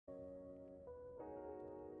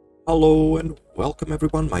Hello and welcome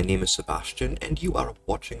everyone, my name is Sebastian and you are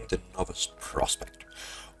watching the Novice Prospect.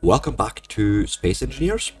 Welcome back to Space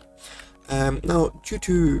Engineers. Now, due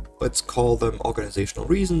to, let's call them organizational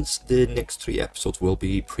reasons, the next 3 episodes will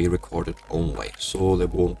be pre-recorded only, so there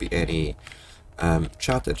won't be any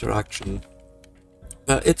chat interaction.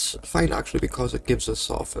 It's fine actually because it gives us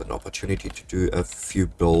sort of an opportunity to do a few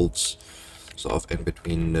builds sort of in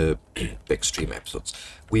between the big stream episodes.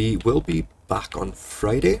 We will be back on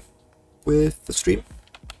Friday with the stream.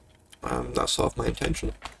 That's sort of my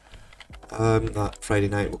intention. That Friday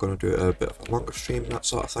night we're going to do a bit of a longer stream, that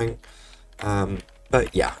sort of thing.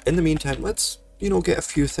 But yeah, in the meantime, let's, get a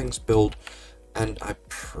few things built, and I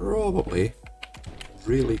probably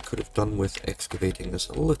really could have done with excavating this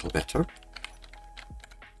a little better.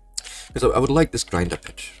 Because I would like this grinder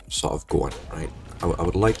pit sort of going, right? I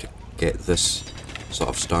would like to get this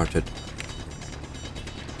sort of started.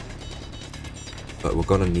 But we're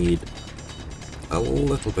going to need a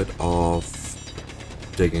little bit of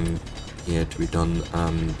digging here to be done,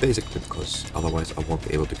 basically because otherwise I won't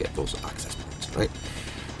be able to get those access points, right?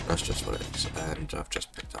 That's just what it is. And I've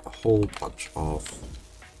just picked up a whole bunch of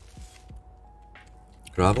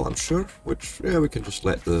gravel, I'm sure, which, yeah, we can just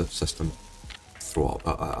let the system throw up.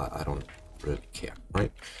 I don't really care,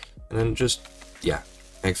 right? And then just, yeah,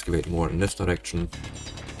 excavate more in this direction.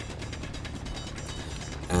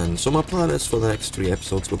 And so my plan is for the next 3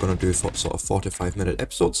 episodes we're going to do sort of 45-minute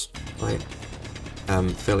episodes, right?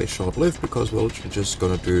 Fairly short-lived because we're just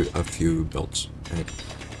going to do a few builds, right?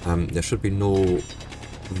 There should be no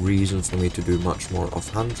reason for me to do much more of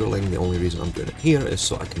hand drilling. The only reason I'm doing it here is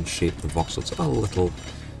so I can shape the voxels a little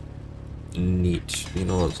neat,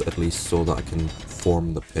 at least so that I can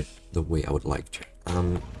form the pit the way I would like to.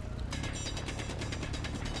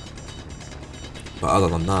 But other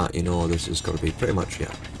than that, this is going to be pretty much,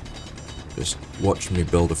 yeah, just watch me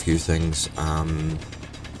build a few things. And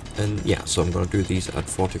yeah, so I'm going to do these at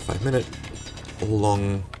 45-minute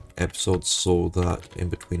long episodes so that in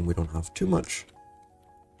between we don't have too much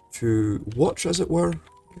to watch, as it were.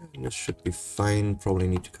 And this should be fine. Probably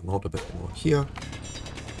need to come out a bit more here.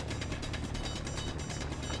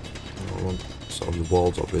 I want sort of the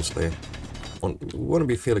walls, obviously. We want to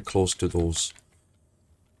be fairly close to those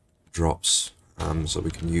drops, so we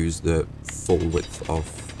can use the full width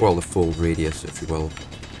of, well, the full radius, if you will,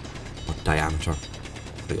 or diameter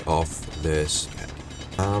of this pit.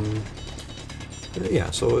 Yeah,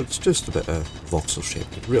 so it's just a bit of voxel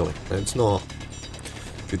shaping, really. It's not,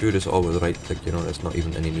 if you do this all with the right click, there's not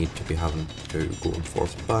even any need to be having to go and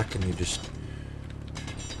forth and back, and you just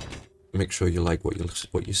make sure you like what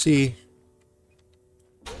you see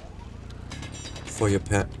for your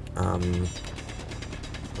pet. I'm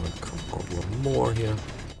gonna come out a little more here,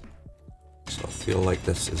 so I feel like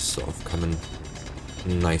this is sort of coming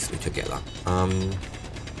nicely together.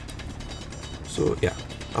 So yeah,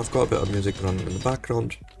 I've got a bit of music running in the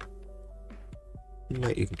background.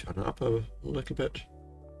 Might even turn it up a little bit.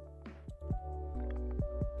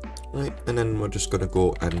 Right, and then we're just gonna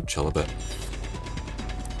go and chill a bit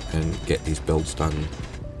and get these builds done.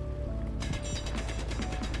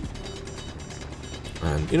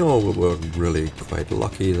 And we're really quite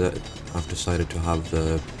lucky that I've decided to have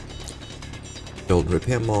the build and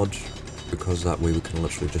repair mod, because that way we can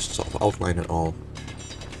literally just sort of outline it all,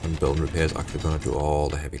 and build and repair is actually going to do all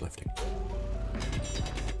the heavy lifting.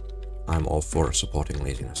 I'm all for supporting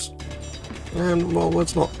laziness. And, well,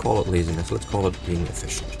 let's not call it laziness, let's call it being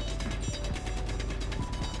efficient.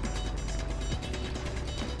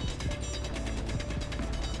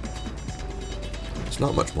 There's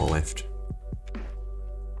not much more left.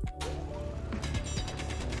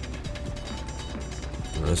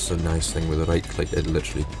 And this is a nice thing with the right click, it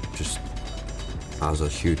literally just has a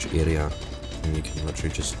huge area, and you can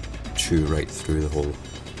literally just chew right through the whole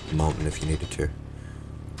mountain if you needed to.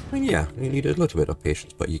 I mean, yeah, you need a little bit of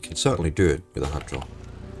patience, but you can certainly do it with a hand drill.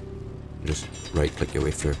 Just right click your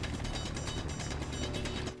way through.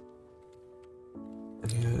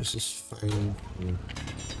 Yeah, this is fine.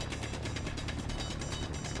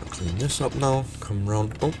 I'll clean this up now, come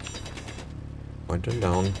round, oh, pointing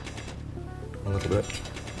down a little bit.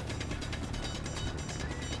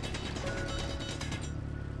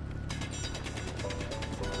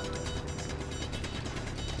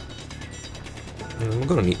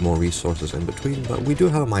 We're going to need more resources in between, but we do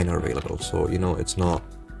have a miner available, so, it's not...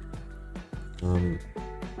 I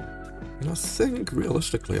think,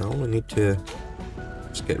 realistically, I only need to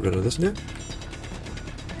just get rid of this now.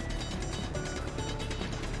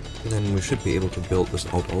 And then we should be able to build this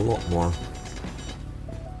out a lot more.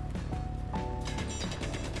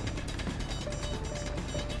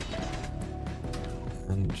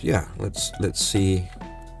 And yeah, let's see.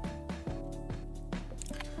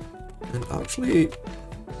 And actually,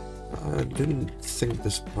 I didn't think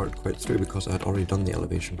this part quite through because I had already done the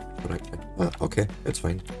elevation correctly. Okay, it's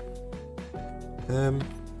fine.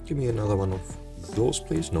 Give me another one of those,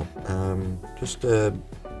 please. No, just a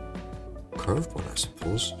curved one, I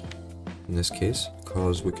suppose, in this case,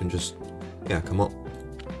 because we can just, yeah, come up.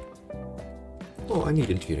 Oh, I need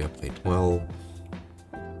interior plate. Well,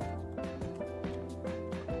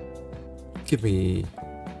 give me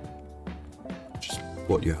just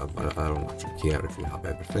what you have. I don't actually care if you have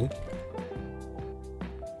everything.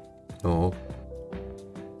 No,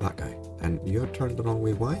 that guy. And you're turned the wrong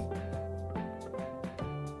way. Why?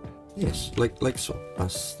 Yes, like so.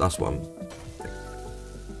 That's what I'm thinking.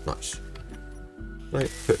 Nice.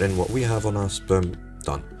 Right, put in what we have on us. Boom,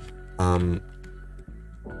 done.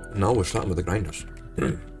 Now we're starting with the grinders.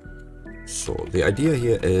 So the idea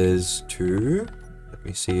here is to, let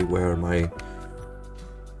me see where my,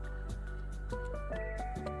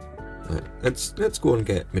 let's go and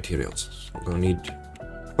get materials. So I'm gonna need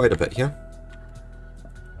quite a bit here.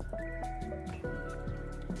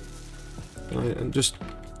 Right, and just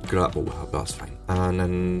grab what we have, that's fine. And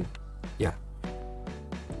then, yeah.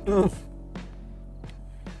 Oh.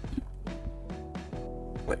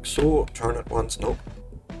 Like so, turn it once, nope.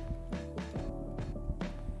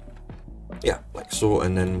 Yeah, like so,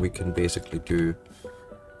 and then we can basically do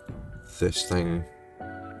this thing.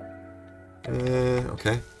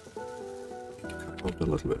 Okay. Need to cut up a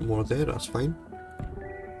little bit more there, that's fine.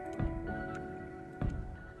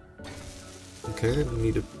 Okay, we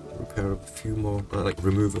need to repair a few more,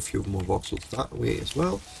 remove a few more voxels that way as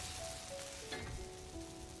well.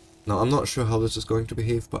 Now, I'm not sure how this is going to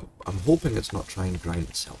behave, but I'm hoping it's not trying to grind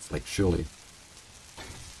itself. Like, surely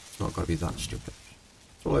it's not going to be that stupid.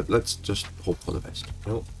 So let's just hope for the best.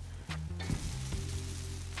 No.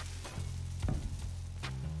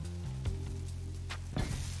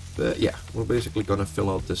 But yeah, we're basically going to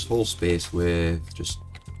fill out this whole space with just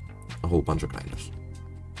a whole bunch of grinders.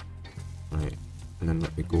 Right, and then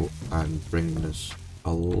let me go and bring this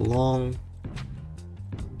along.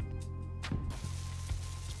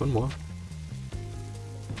 One more.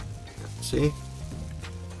 See?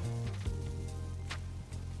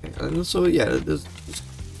 Okay, and so yeah, there's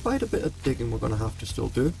quite a bit of digging we're going to have to still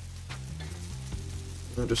do.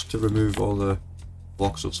 Just to remove all the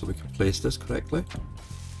voxels so we can place this correctly.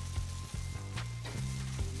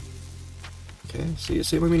 Okay, see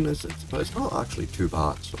what I mean? But it's not actually too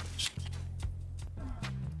bad, so just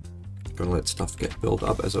gonna let stuff get built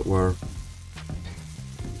up, as it were.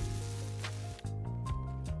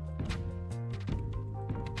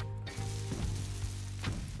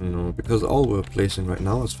 Because all we're placing right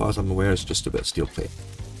now, as far as I'm aware, is just a bit of steel plate.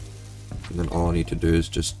 And then all I need to do is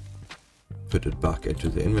just put it back into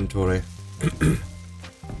the inventory.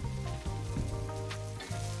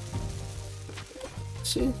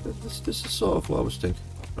 See, this is sort of what I was thinking.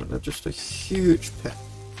 Just a huge pit.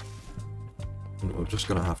 And we're just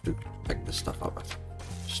gonna have to pick this stuff up.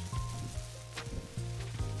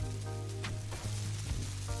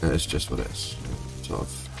 It's just what it is. Sort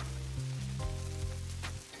of.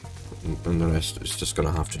 And the rest is just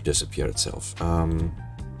gonna have to disappear itself. And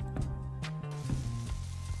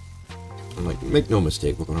like, make no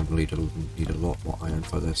mistake, we're gonna need a lot more iron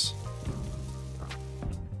for this.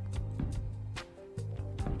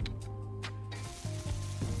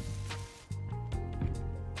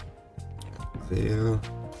 There.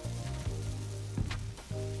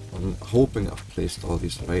 I'm hoping I've placed all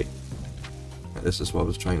these right. This is what I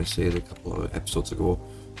was trying to say a couple of episodes ago.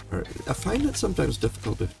 I find it sometimes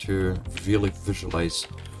difficult to really visualize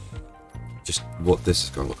just what this is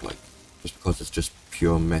going to look like, just because it's just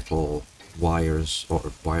pure metal wires,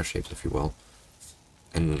 or wire shapes if you will,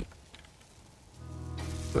 and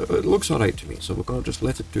it looks alright to me, so we're going to just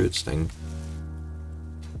let it do its thing,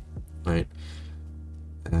 right?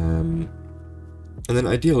 And then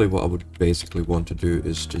ideally what I would basically want to do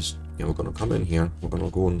is just, you know, we're going to come in here, we're going to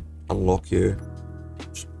go and unlock you,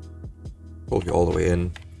 just pull you all the way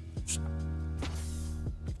in.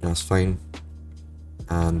 That's fine.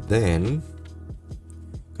 And then,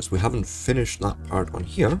 because we haven't finished that part on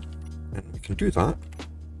here, and we can do that.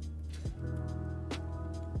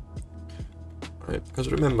 Right, because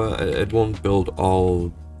remember, it won't build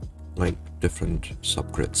all, like, different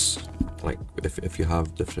subgrids. Like, if you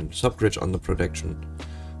have different subgrids on the prediction,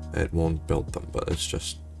 it won't build them, but it's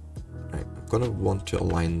just, right, I'm gonna want to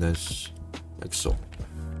align this like so.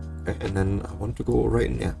 Okay, and then I want to go right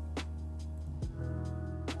in there.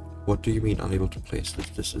 What do you mean unable to place this?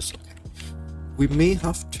 This is okay. We may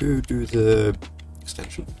have to do the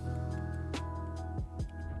extension.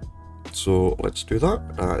 So let's do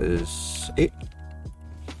that. That is 8.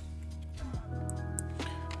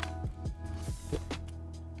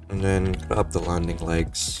 And then grab the landing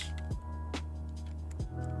legs.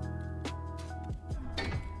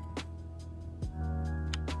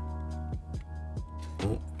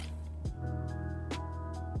 Oh.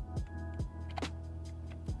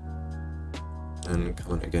 And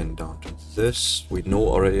coming again down to this. We know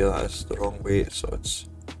already that's the wrong way, so it's...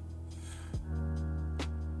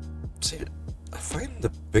 See, I find the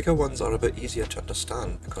bigger ones are a bit easier to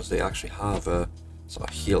understand because they actually have a sort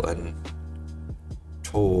of heel and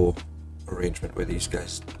toe arrangement where these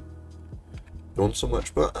guys don't so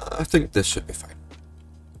much, but I think this should be fine.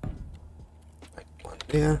 Right, one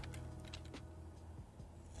there.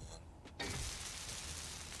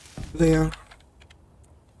 There.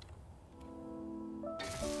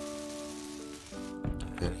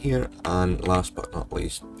 And here, and last but not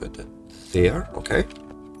least, put it there, okay.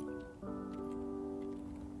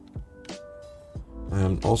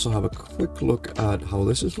 Also have a quick look at how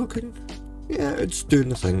this is looking. Yeah, it's doing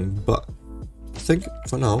the thing, but I think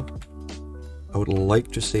for now, I would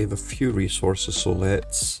like to save a few resources, so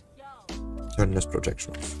let's turn this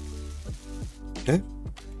projection off. Okay?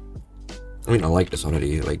 I mean, I like this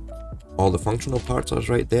already, like, all the functional parts are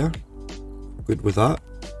right there. Good with that.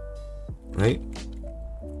 Right?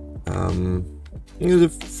 There's a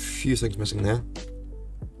few things missing there.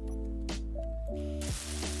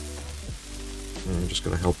 I'm just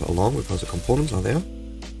going to help it along because the components are there.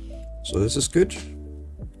 So this is good.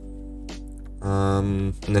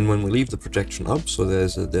 And then when we leave the projection up, so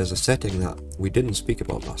there's a setting that we didn't speak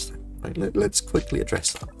about last time. Right? Let's quickly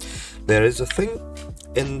address that. There is a thing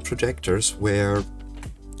in projectors where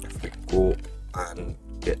if we go and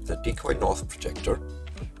get the decoy north projector,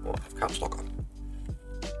 we'll have caps lock on.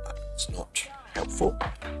 That's not helpful.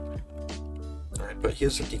 Alright, but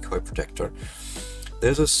here's the decoy projector.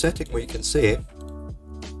 There's a setting where you can say,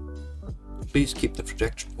 please keep the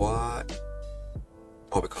projection. Why?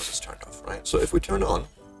 Oh, because it's turned off, right? So if we turn on,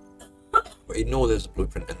 we know there's a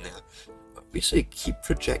blueprint in there, but we say keep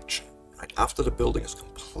projection, right? After the building is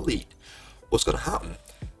complete, what's going to happen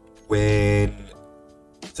when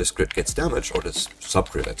this grid gets damaged, or this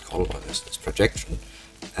subgrid, let's call it, or this projection,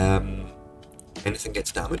 anything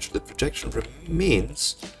gets damaged, the projection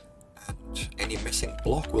remains, and any missing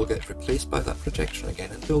block will get replaced by that projection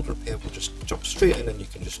again, and build repair will just jump straight in, and you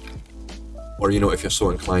can just, or you know, if you're so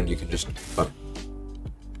inclined, you can just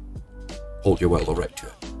hold your welder right to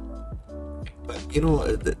it. But you know,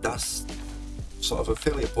 that's sort of a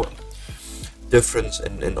fairly important difference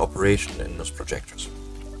in operation in those projectors,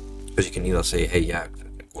 because you can either say, hey, yeah,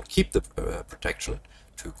 go and keep the protection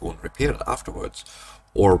to go and repair it afterwards,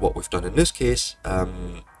 or what we've done in this case,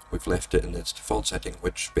 we've left it in its default setting,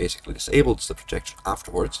 which basically disables the projection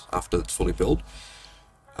afterwards, after it's fully built.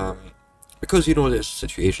 Because, you know, there's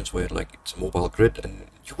situations where, like, it's a mobile grid, and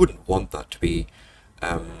you wouldn't want that to be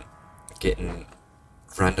getting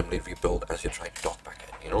randomly rebuilt as you're trying to dock back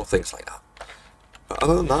in, you know, things like that. But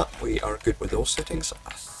other than that, we are good with those settings.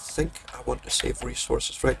 I think I want to save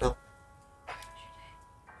resources right now.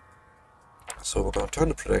 So we're going to turn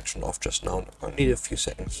the projection off just now. I'm going to need a few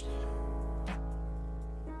seconds.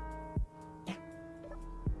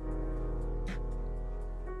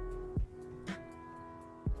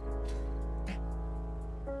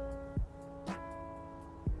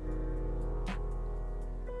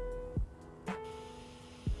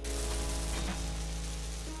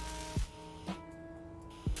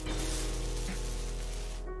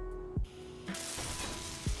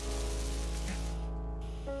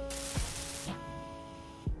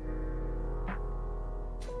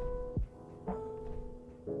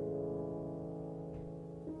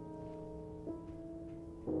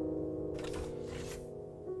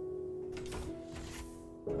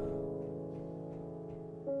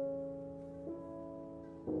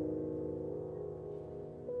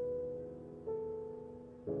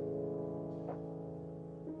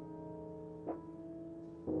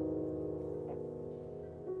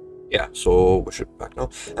 Yeah, so we should be back now.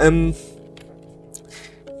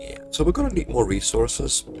 Yeah, so we're going to need more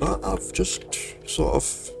resources, but I've just sort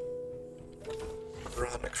of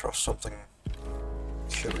ran across something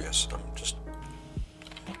curious. I'm just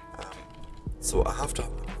so I have to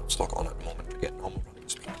have my stock on at the moment to get normal running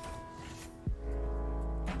speed.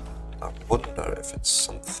 I wonder if it's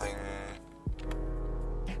something.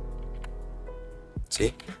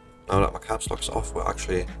 See, now that my caps lock's off, we're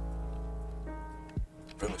actually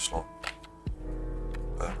really slow.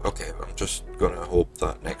 Okay, I'm just gonna hope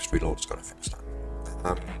that next reload is gonna fix that.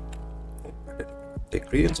 I didn't pick the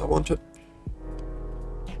ingredients I wanted.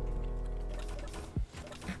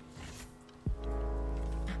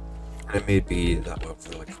 And it may be that we're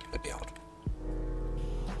really completely out.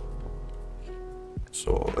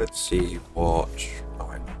 So let's see what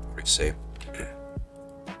I already say.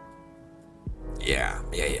 Yeah.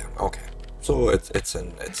 Okay. So it's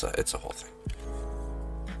a whole thing.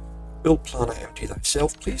 Build planner empty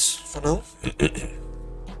thyself, please, for now.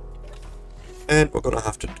 And we're gonna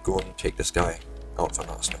have to go and take this guy out for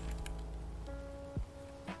nasty.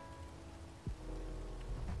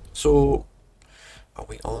 So are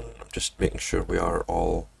we on? I'm just making sure we are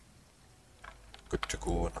all good to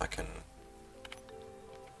go, and I can.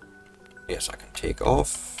 Yes, I can take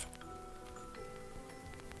off.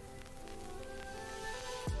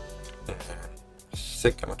 And I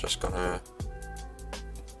think I'm just gonna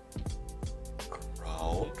go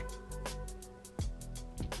around.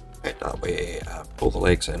 Right that way, pull the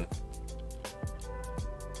legs in.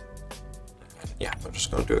 And yeah, we're just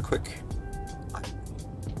gonna do a quick.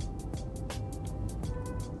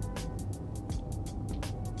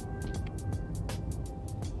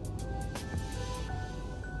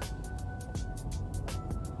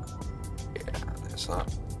 That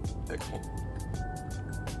big hole.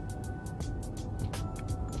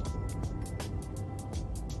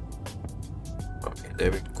 Okay,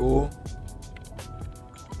 there we go.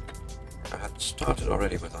 I had started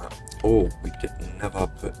already with that. Oh, we did never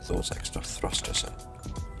put those extra thrusters in.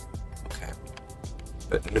 Okay,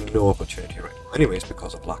 but no opportunity right now. Anyways,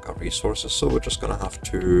 because of lack of resources, so we're just gonna have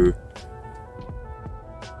to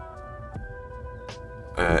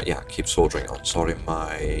yeah, keep soldering on. Sorry,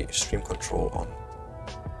 my stream control on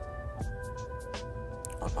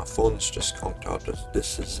my phone's just conked out.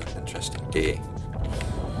 This is an interesting day.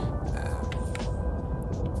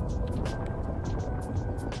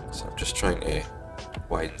 So I'm just trying to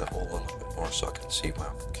widen the hole a little bit more so I can see where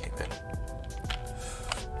I came in.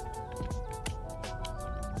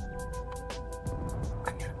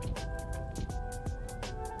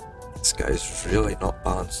 This guy's really not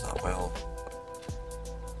balanced that well.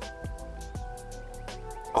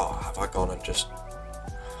 Oh, have I gone and just...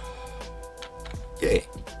 Yay.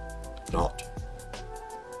 Not.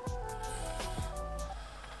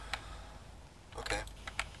 Okay.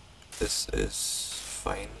 This is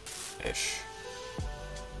fine-ish.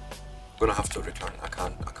 I'm gonna have to return. I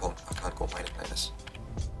can't go mining like this.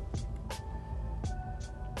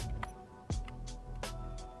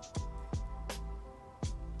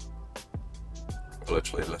 We're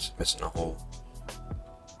literally missing a whole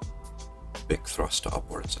big thrust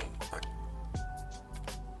upwards, and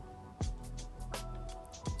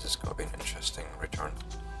this is gonna be an interesting return.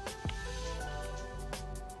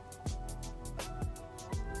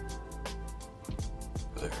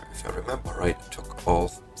 If I remember right, it took all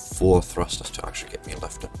 4 thrusters to actually get me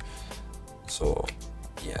lifted. So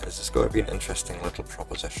yeah, this is going to be an interesting little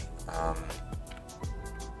proposition. I'm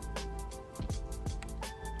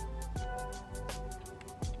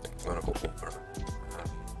going to go over.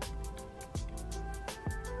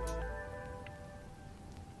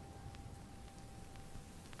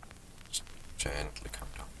 Just gently come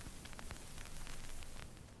down.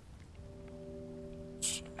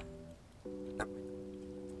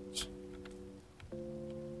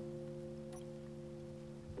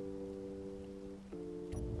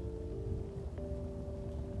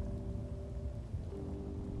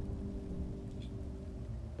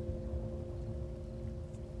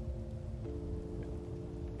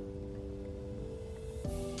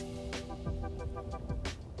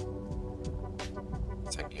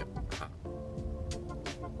 Thank you.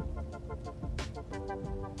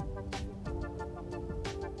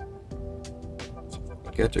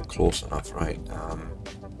 Get it close enough, right?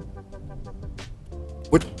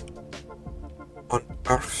 What on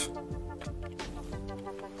earth?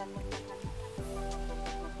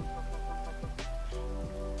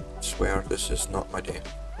 I swear this is not my day.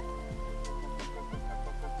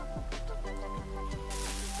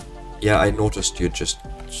 Yeah, I noticed you just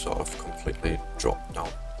sort of completely dropped down.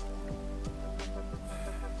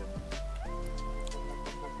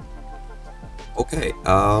 Okay,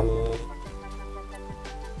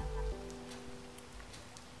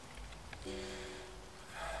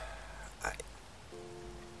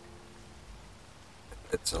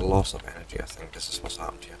 it's a loss of energy, I think this is what's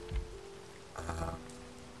happened here.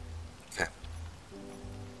 Okay.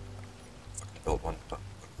 If I can build one, but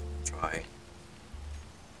try.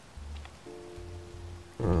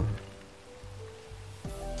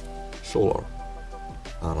 Solar.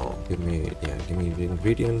 I don't know, give me the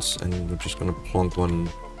ingredients, and we're just gonna plonk one.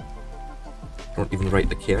 Don't even write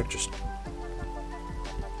the care, just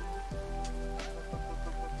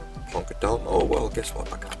plonk it down. Oh well, guess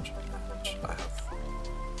what, I can't. I have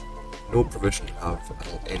no provision to have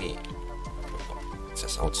any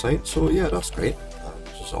access outside, so yeah, that's great.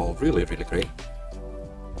 This is all really, really great.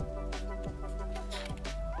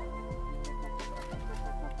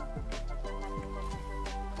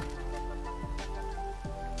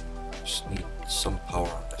 Just need some power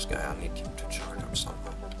on this guy. I need him to charge up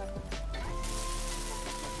somehow.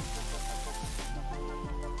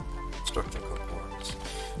 Construction components.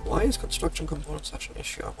 Why is construction components such an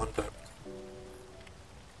issue? I wonder.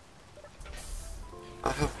 I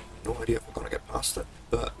have no idea if we're going to get past it,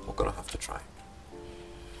 but we're going to have to try.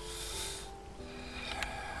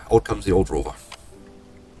 Out comes the old rover.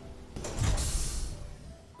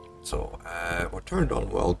 So, we're turned on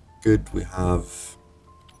well. Good, we have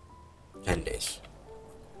 10 days.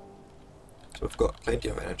 So we've got plenty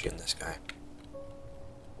of energy in this guy.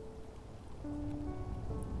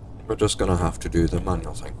 We're just going to have to do the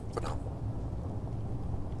manual thing for now.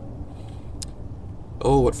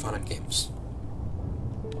 Oh, what fun and games.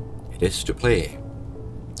 It is to play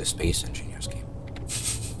the Space Engineers game.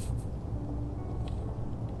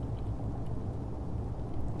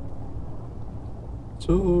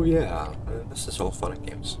 So yeah, this is all fun and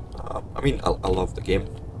games. I mean, I love the game.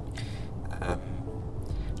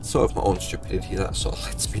 It's sort of my own stupidity that sort of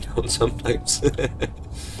lets me down sometimes.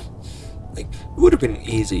 Like, it would have been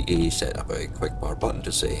easy to set up a quick bar button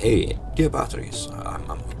to say, hey, dear batteries, I'm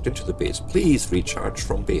hooked into the base, please recharge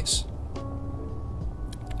from base.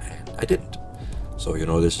 And I didn't. So, you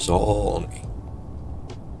know, this is all on me.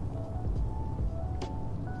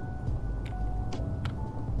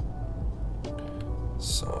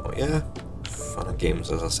 So, yeah, fun and games,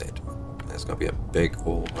 as I said. There's gonna be a big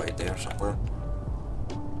hole right there somewhere.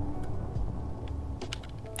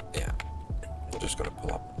 Yeah, we're just gonna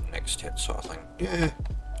pull up next hit sort of thing. Yeah,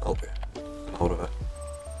 I'll do it. I'm out of it.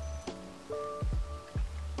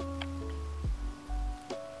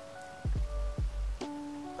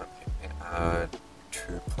 Okay,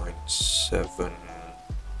 2.7.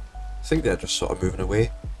 I think they're just sort of moving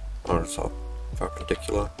away, or sort of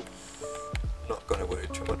perpendicular. Not going to worry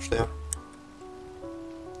too much there.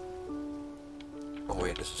 Oh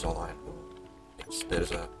wait, this is all iron. Yes,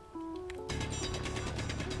 there's a...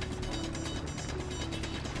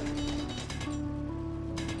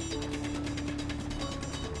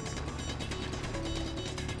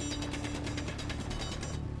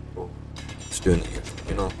 Oh, it's doing the usual,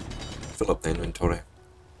 you know, fill up the inventory.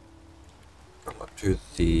 Come up to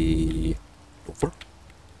the rover.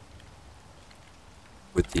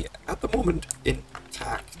 With the, at the moment,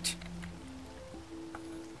 intact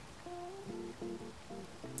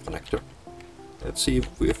connector. Let's see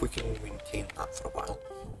if we can maintain that for a while.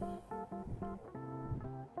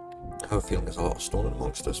 I have a feeling there's a lot of stone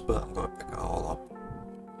amongst us, but I'm going to pick it all up.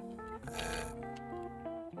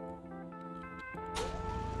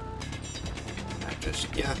 And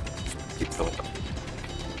just, yeah, just keep filling up.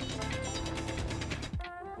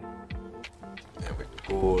 There we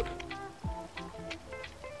go.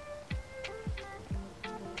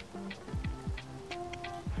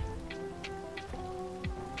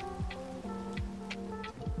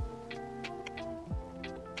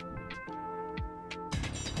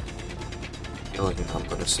 I'm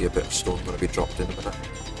going to see a bit of stone going to be dropped in a minute,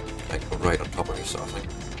 like right on top of me sort of thing.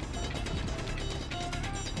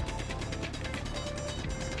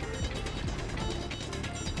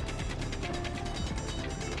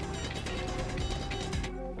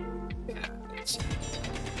 Yeah, it's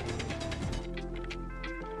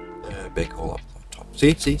a big hole up the top.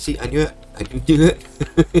 See, I knew it.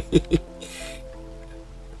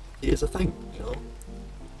 Here's the thing, you know.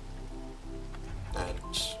 And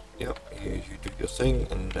yep, you do your thing,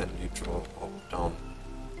 and then you draw up, down.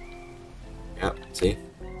 Yeah, see?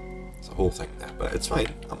 It's a whole thing there, but it's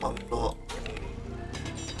fine. I'm not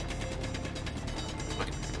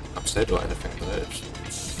like upset or anything with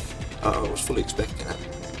it. I was fully expecting it.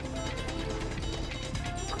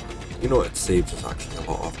 You know, it saves us actually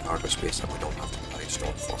a lot of cargo space, and we don't have to carry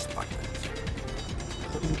stone forced back there.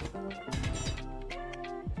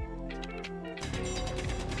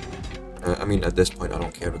 I mean, at this point I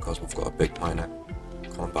don't care because we've got a big miner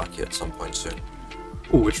coming back here at some point soon.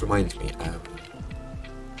 Oh, which reminds me, I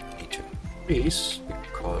need to increase,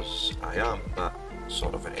 because I am that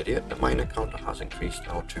sort of an idiot. The miner counter has increased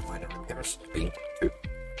now to miner repairs being 2.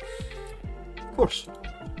 Of course.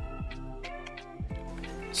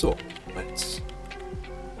 So, let's...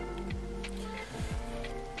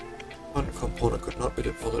 One component could not be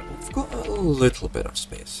deployed. We've got a little bit of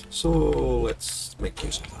space, so let's make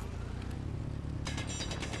use of that.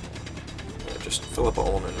 Just fill up our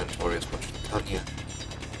own inventory as much as we can here.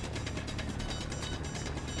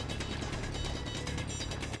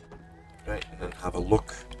 Right, and then have a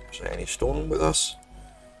look. Is there any stone with us?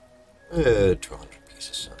 200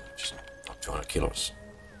 pieces, just not 200 kilos.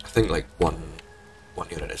 I think like one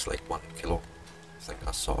unit is like 1 kilo. I think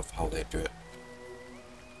that's sort of how they do it.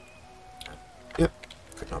 Yep,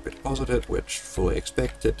 could not be deposited, which fully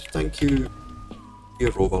expected. Thank you.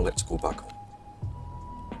 Here, rover, let's go back home.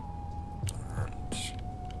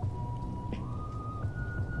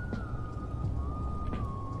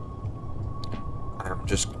 And I'm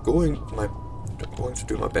just going to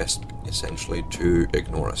do my best, essentially, to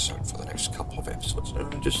ignore us for the next couple of episodes.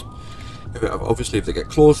 And just, obviously, if they get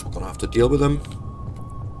close, we're going to have to deal with them.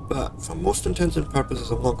 But for most intents and purposes,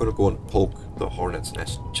 I'm not going to go and poke the hornet's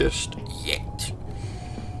nest just yet.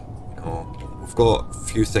 You know, we've got a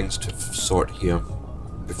few things to sort here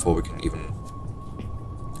before we can even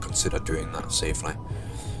consider doing that safely.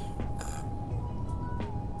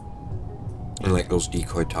 And like those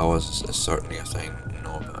decoy towers is certainly a thing, you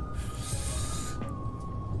know, but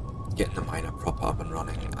getting the miner proper up and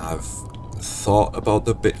running, I've thought about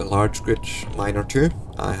the large grid miner too.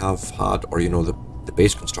 I have had, or you know, the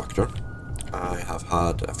base constructor. I have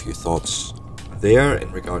had a few thoughts there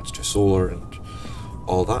in regards to solar and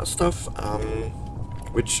all that stuff,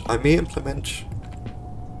 which I may implement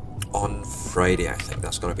on Friday. I think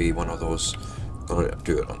that's going to be one of those. I'm going to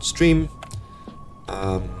do it on stream,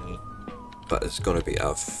 but it's going to be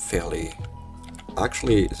a fairly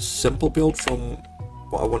actually simple build from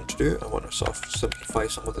what I want to do. I want to sort of simplify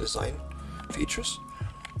some of the design features.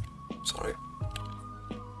 Sorry,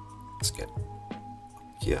 let's get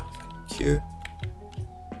here. Thank you.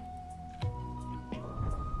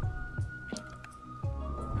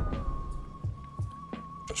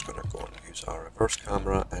 Just gonna go and use our reverse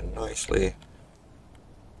camera and nicely,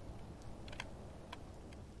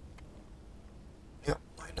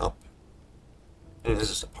 line up. And this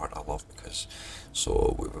is the part I love because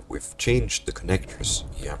we've changed the connectors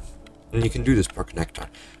here, and you can do this per connector.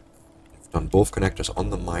 We've done both connectors on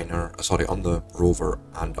the miner, on the rover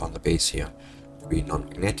and on the base here to be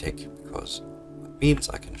non-magnetic, because it means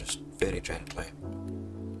I can just very gently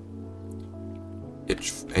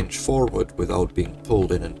inch forward without being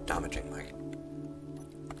pulled in and damaging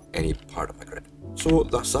any part of my grid. So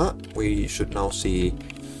that's that. We should now see,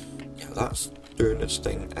 yeah, that's doing its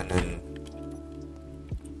thing, and then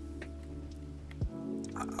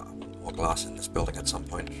more glass in this building at some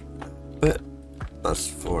point, but that's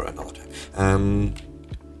for another time.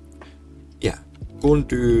 Yeah, go and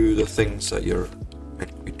do the things that you're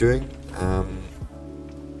meant to be doing, and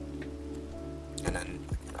then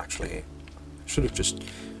actually, should have just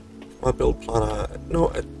my build planner. No,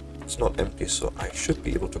 it's not empty, so I should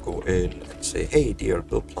be able to go in and say, hey dear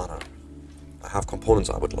build planner, I have components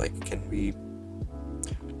I would like, can we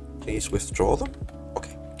please withdraw them?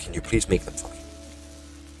 Okay, can you please make them for me?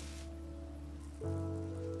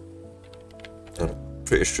 And I'm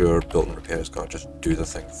pretty sure build and repair is going to just do the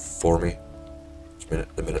thing for me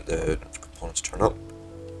the minute the components turn up.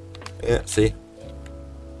 Yeah, see?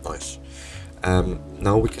 Nice.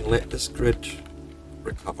 Now we can let this grid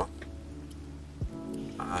recover.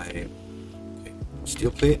 Okay,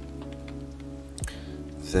 steel plate.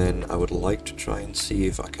 Then I would like to try and see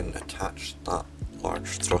if I can attach that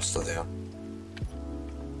large thruster there.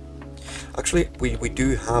 Actually, we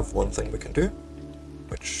do have one thing we can do,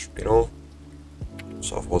 which, you know,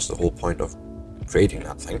 sort of was the whole point of creating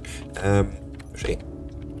that thing. See.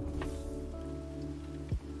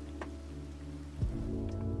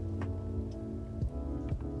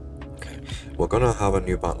 We're gonna have a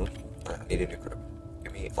new button. I need a new group.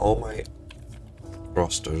 Give me all my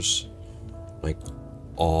thrusters, like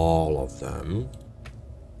all of them.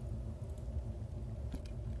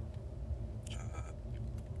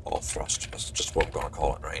 All thrust. That's just what we're gonna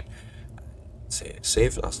call it, right? Say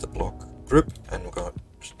save. That's the block group, and we're gonna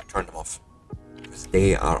just turn them off because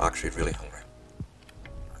they are actually really hungry,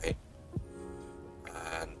 right?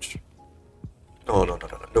 And no, don't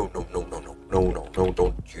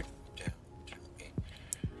you.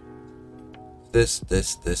 This,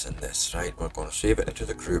 and this, right? We're going to save it into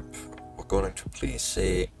the group. We're going to please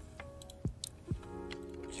say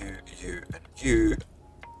you, and you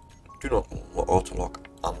do not auto-lock,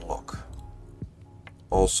 unlock.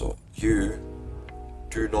 Also, you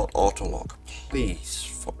do not auto-lock, please,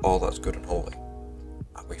 for all that's good and holy.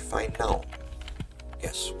 Are we fine now?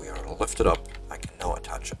 Yes, we are lifted up. I can now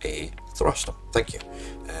attach a thruster. Thank you.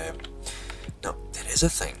 Now, there is a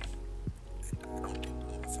thing.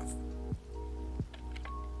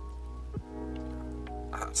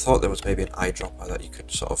 I thought there was maybe an eyedropper that you could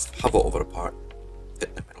sort of hover over a part,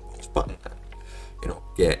 hit the middle mouse button, and, you know,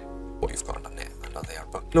 get what you've got under there.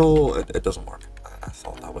 But no, it doesn't work. I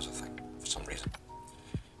thought that was a thing for some reason.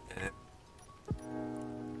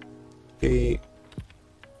 the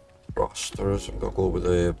rosters. I'm gonna go with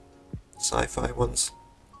the sci-fi ones.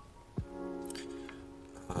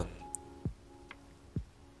 And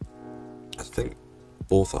I think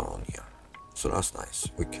both are on here, so that's nice.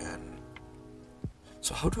 We can.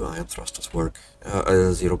 So how do ion thrusters work?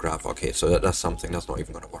 Zero grav. Okay, so that's something that's not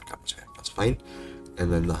even going to work atmosphere. That's fine.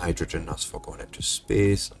 And then the hydrogen, that's for going into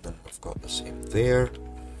space. And then we've got the same there.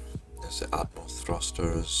 There's the atmo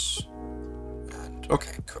thrusters. And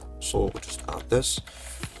okay, cool. So we'll just add this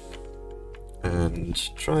and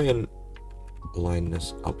try and line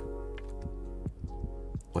this up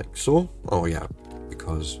like so. Oh yeah,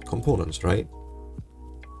 because components, right?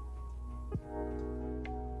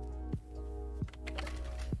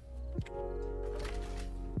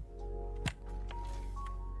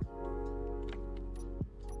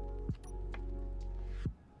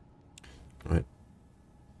 Right.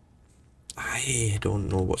 I don't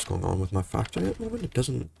know what's going on with my factory at the moment. It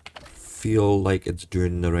doesn't feel like it's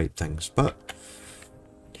doing the right things, but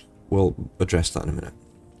we'll address that in a minute.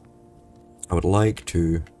 I would like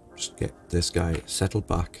to just get this guy settled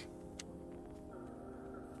back.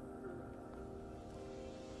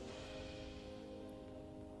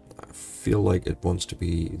 I feel like it wants to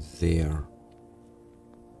be there.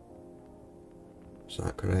 Is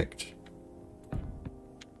that correct?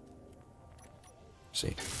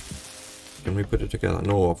 See. Can we put it together?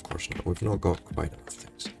 No, of course not. We've not got quite enough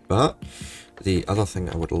things. But the other thing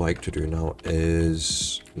I would like to do now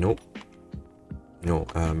is... Nope. No,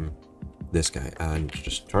 this guy. And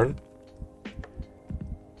just turn.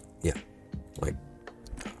 Yeah. Like...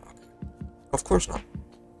 Okay. Of course not.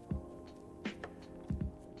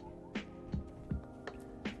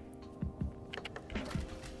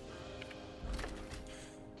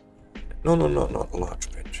 No, not a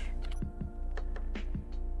large bridge.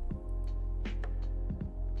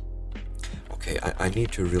 Okay, I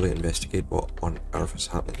need to really investigate what on earth is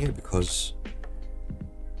happening here, because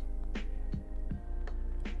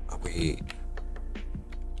are we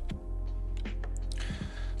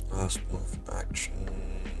last move action?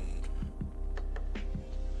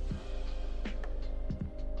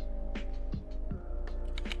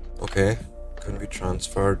 Okay, can be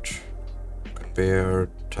transferred. Conveyor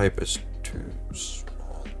type is too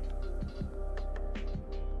small.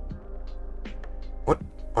 What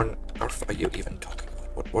on earth are you even talking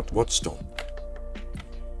about? What stone?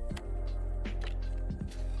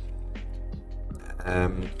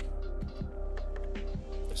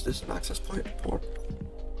 Is this an access point port?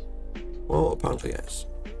 Well, apparently yes.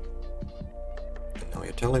 And now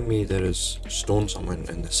you're telling me there is stone somewhere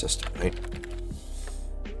in the system, right?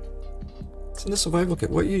 It's in the survival kit.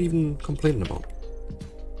 What are you even complaining about?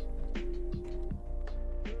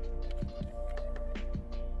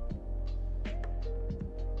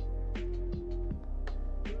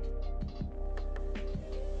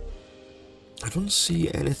 I don't see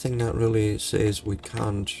anything that really says we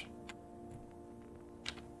can't.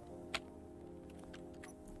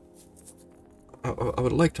 I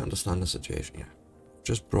would like to understand the situation here.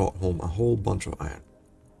 Just brought home a whole bunch of iron.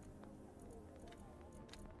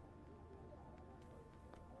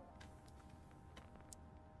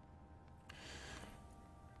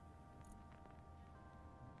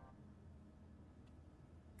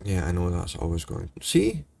 Yeah, I know that's always going.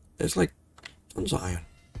 See? It's like tons of iron.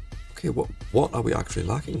 Okay, what are we actually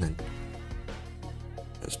lacking then?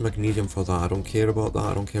 It's magnesium for that. I don't care about that.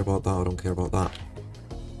 I don't care about that. I don't care about that.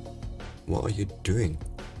 What are you doing?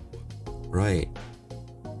 Right.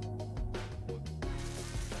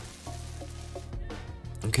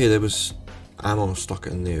 Okay, there was ammo stuck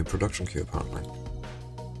in the production queue apparently.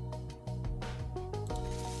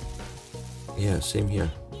 Yeah, same here.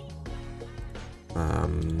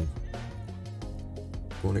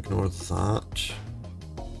 Won't ignore that.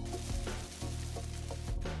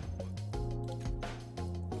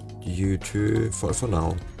 You two for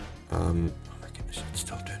now. Oh my goodness, it's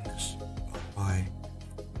still doing this. Why?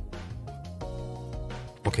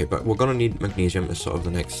 Okay, but we're gonna need magnesium as sort of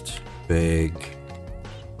the next big,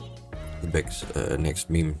 next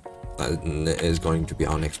meme. That is going to be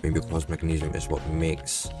our next meme, because magnesium is what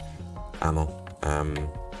makes ammo. Come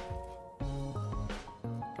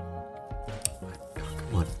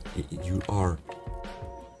on, you are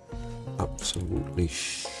absolutely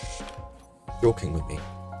joking with me.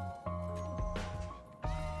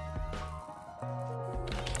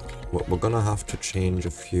 We're gonna have to change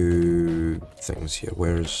a few things here.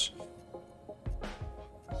 Where's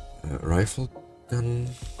rifle gun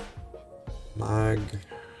mag?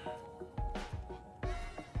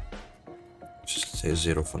 Just say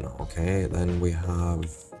 0 for now. Okay, then we have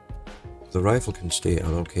the rifle can stay. I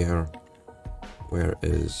don't care. where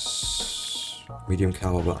is medium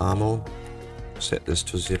caliber ammo? Set this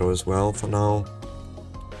to 0 as well for now.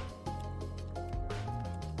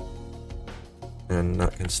 And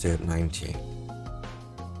that can stay at 90.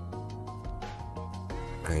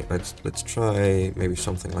 Right, let's try maybe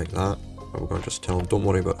something like that. But we're going to just tell them, don't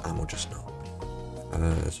worry about ammo just now.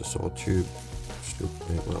 Is this all tube?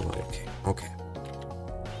 Well, okay.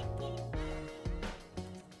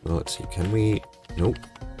 Well, let's see, can we... Nope.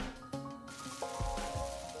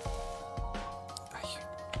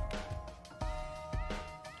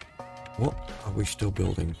 What are we still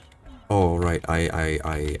building? Oh, right,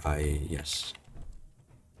 yes.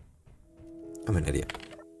 I'm an idiot.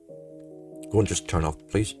 Go and just turn off,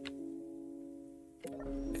 please.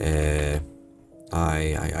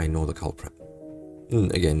 I know the culprit.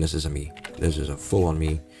 Again, this is a me. This is a full-on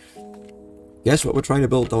me. Guess what we're trying to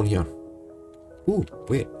build down here? Ooh,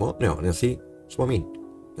 wait, what? No, now see? That's what I mean.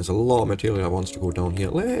 There's a lot of material that wants to go down here.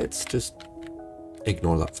 Let's just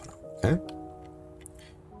ignore that for now, okay?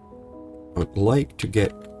 I would like to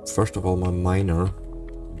get, first of all, my miner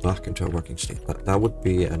back into a working state. That would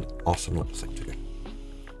be an awesome little thing to do.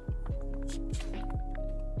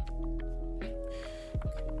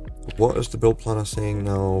 What is the build planner saying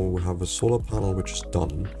now? We have a solar panel which is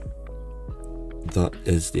done. That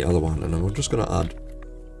is the other one, and then we're just going to add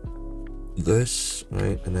this,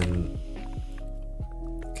 right? And then,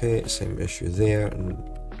 okay, same issue there. And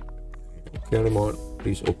okay, anymore.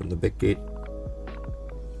 Please open the big gate.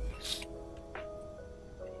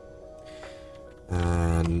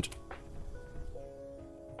 And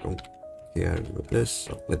don't care about this.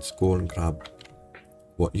 So let's go and grab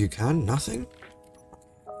what you can. Nothing.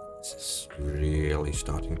 This is really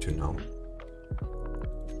starting to know.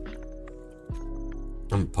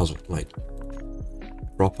 I'm puzzled, like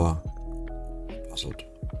proper puzzled.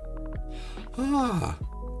 Ah,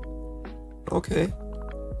 okay.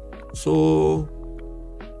 So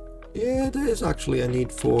yeah, there is actually a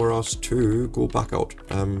need for us to go back out.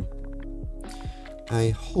 I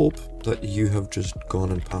hope that you have just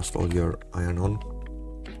gone and passed all your iron on.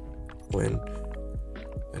 When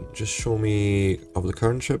and just show me of the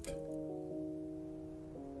current ship.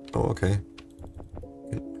 Oh, okay.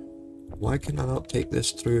 Why can I not take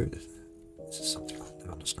this through? This is something I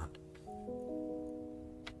don't understand.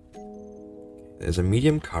 There's a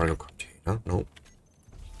medium cargo container. No.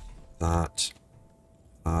 That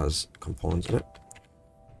has components in it.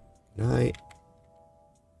 Right.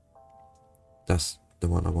 That's the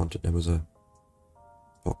one I wanted. There was a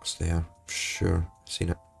box there. Sure. Seen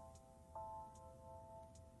it.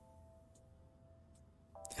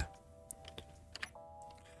 Yeah.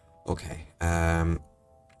 Okay.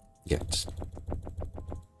 Get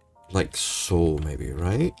like so maybe,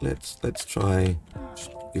 right? Let's try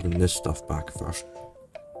giving this stuff back first.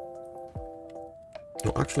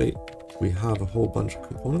 No, actually, we have a whole bunch of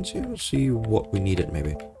components here. Let's see what we needed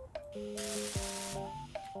maybe.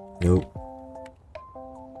 Nope.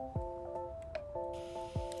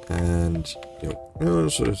 And no,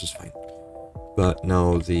 so this is fine. But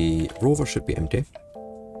now the rover should be empty.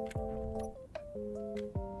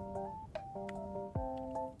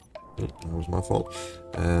 That was my fault.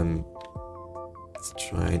 Let's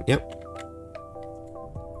try and yep.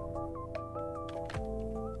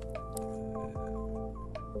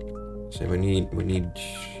 So we need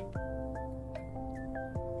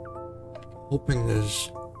hoping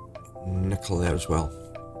there's nickel there as well.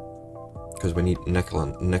 Because we need nickel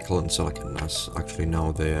and silicon. That's actually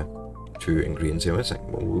now the two ingredients here missing.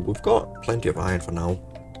 Well, we've got plenty of iron for now.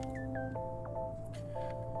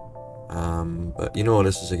 But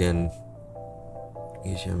this is again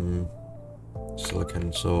magnesium,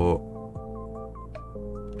 silicon, so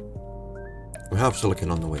we have silicon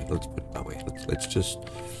on the way. Let's put it that way. Let's just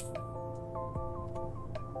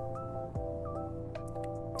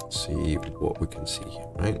see what we can see here,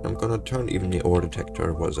 right? I'm gonna turn even the ore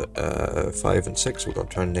detector, was it 5 and 6, we're gonna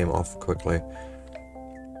turn them off quickly.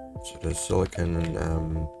 So there's silicon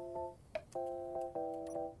and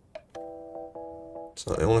is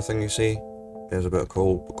that the only thing you see? There's a bit of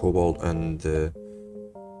cobalt and the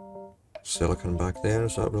silicon back there.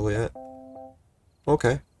 Is that really it?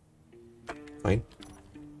 Okay, fine.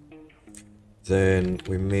 Then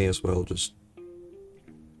we may as well just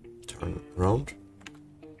turn around.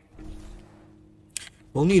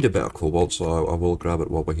 We'll need a bit of cobalt, so I will grab it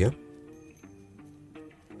while we're here.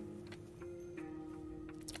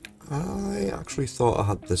 I actually thought I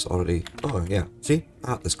had this already. Oh yeah, see?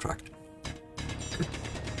 I had this cracked.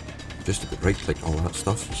 Just a bit right click all that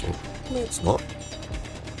stuff, so let's not.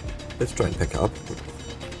 Let's try and pick it up.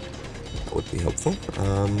 That would be helpful.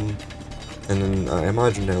 And then I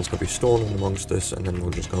imagine there's going to be stone in amongst this, and then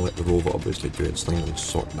we're just going to let the rover obviously do its thing and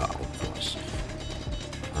sort that out for us.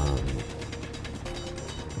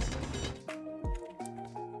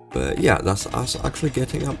 But yeah, that's us actually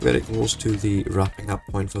getting up very close to the wrapping up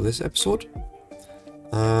point for this episode.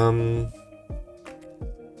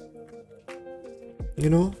 You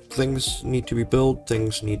know, things need to be built,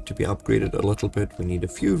 things need to be upgraded a little bit, we need a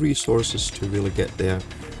few resources to really get there.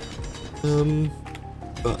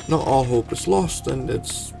 But not all hope is lost, and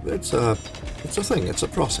it's a thing, it's a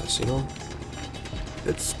process, you know.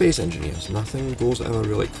 It's space engineers, nothing goes ever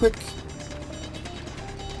really quick.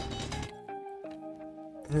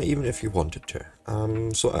 Even if you wanted to.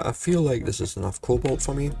 So I feel like this is enough cobalt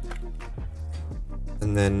for me.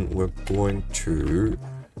 And then we're going to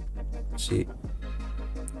see.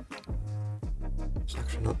 It's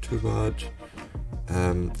actually not too bad.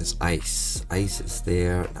 There's ice. Ice is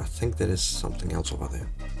there. I think there is something else over there.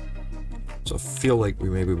 So I feel like we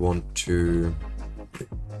maybe want to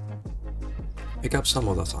pick up some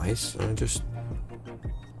of that ice and just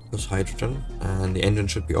use hydrogen. And the engine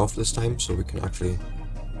should be off this time, so we can actually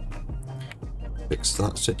fix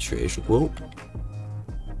that situation. Whoa.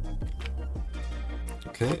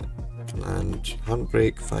 Okay. And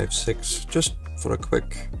handbrake 5-6 just for a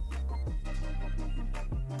quick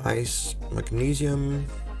ice, magnesium,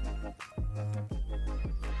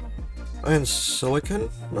 and silicon.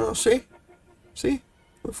 No, see,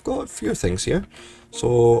 we've got a few things here.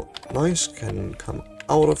 So noise can come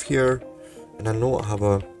out of here, and I know I have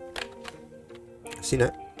I've seen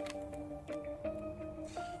it.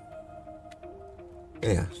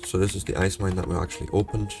 Yeah, so this is the ice mine that we actually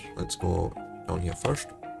opened. Let's go down here first.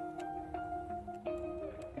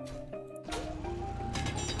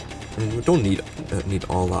 And we don't need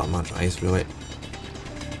all that much ice, really.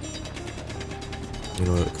 You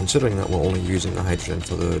know, considering that we're only using the hydrogen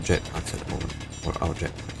for the jetpacks at the moment, or our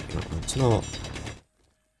jetpack, you know, it's not.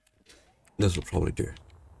 This will probably do.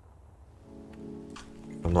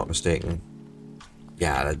 If I'm not mistaken.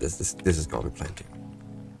 Yeah, this is gonna be plenty.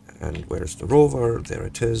 And where's the rover? There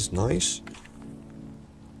it is. Nice.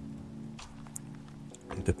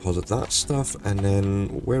 Deposit that stuff, and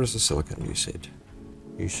then where is the silicon? You said.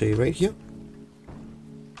 You say right here.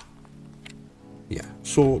 Yeah.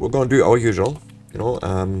 So we're gonna do our usual. You know,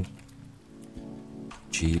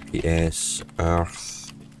 GPS,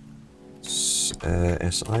 Earth,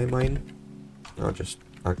 SI mine. I'll just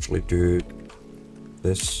actually do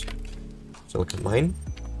this silicon mine.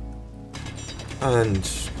 And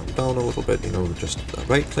come down a little bit, you know, just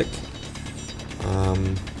right click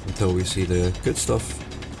until we see the good stuff.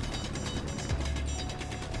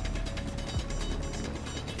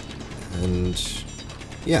 And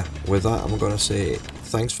yeah, with that, I'm gonna say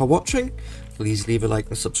thanks for watching. Please leave a like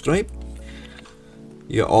and subscribe.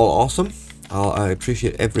 You're all awesome. I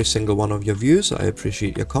appreciate every single one of your views. I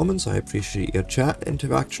appreciate your comments. I appreciate your chat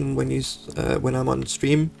interaction when I'm on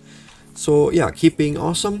stream. So yeah, keep being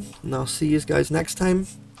awesome, and I'll see you guys next time.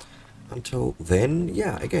 Until then,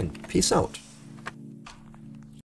 yeah, again, peace out.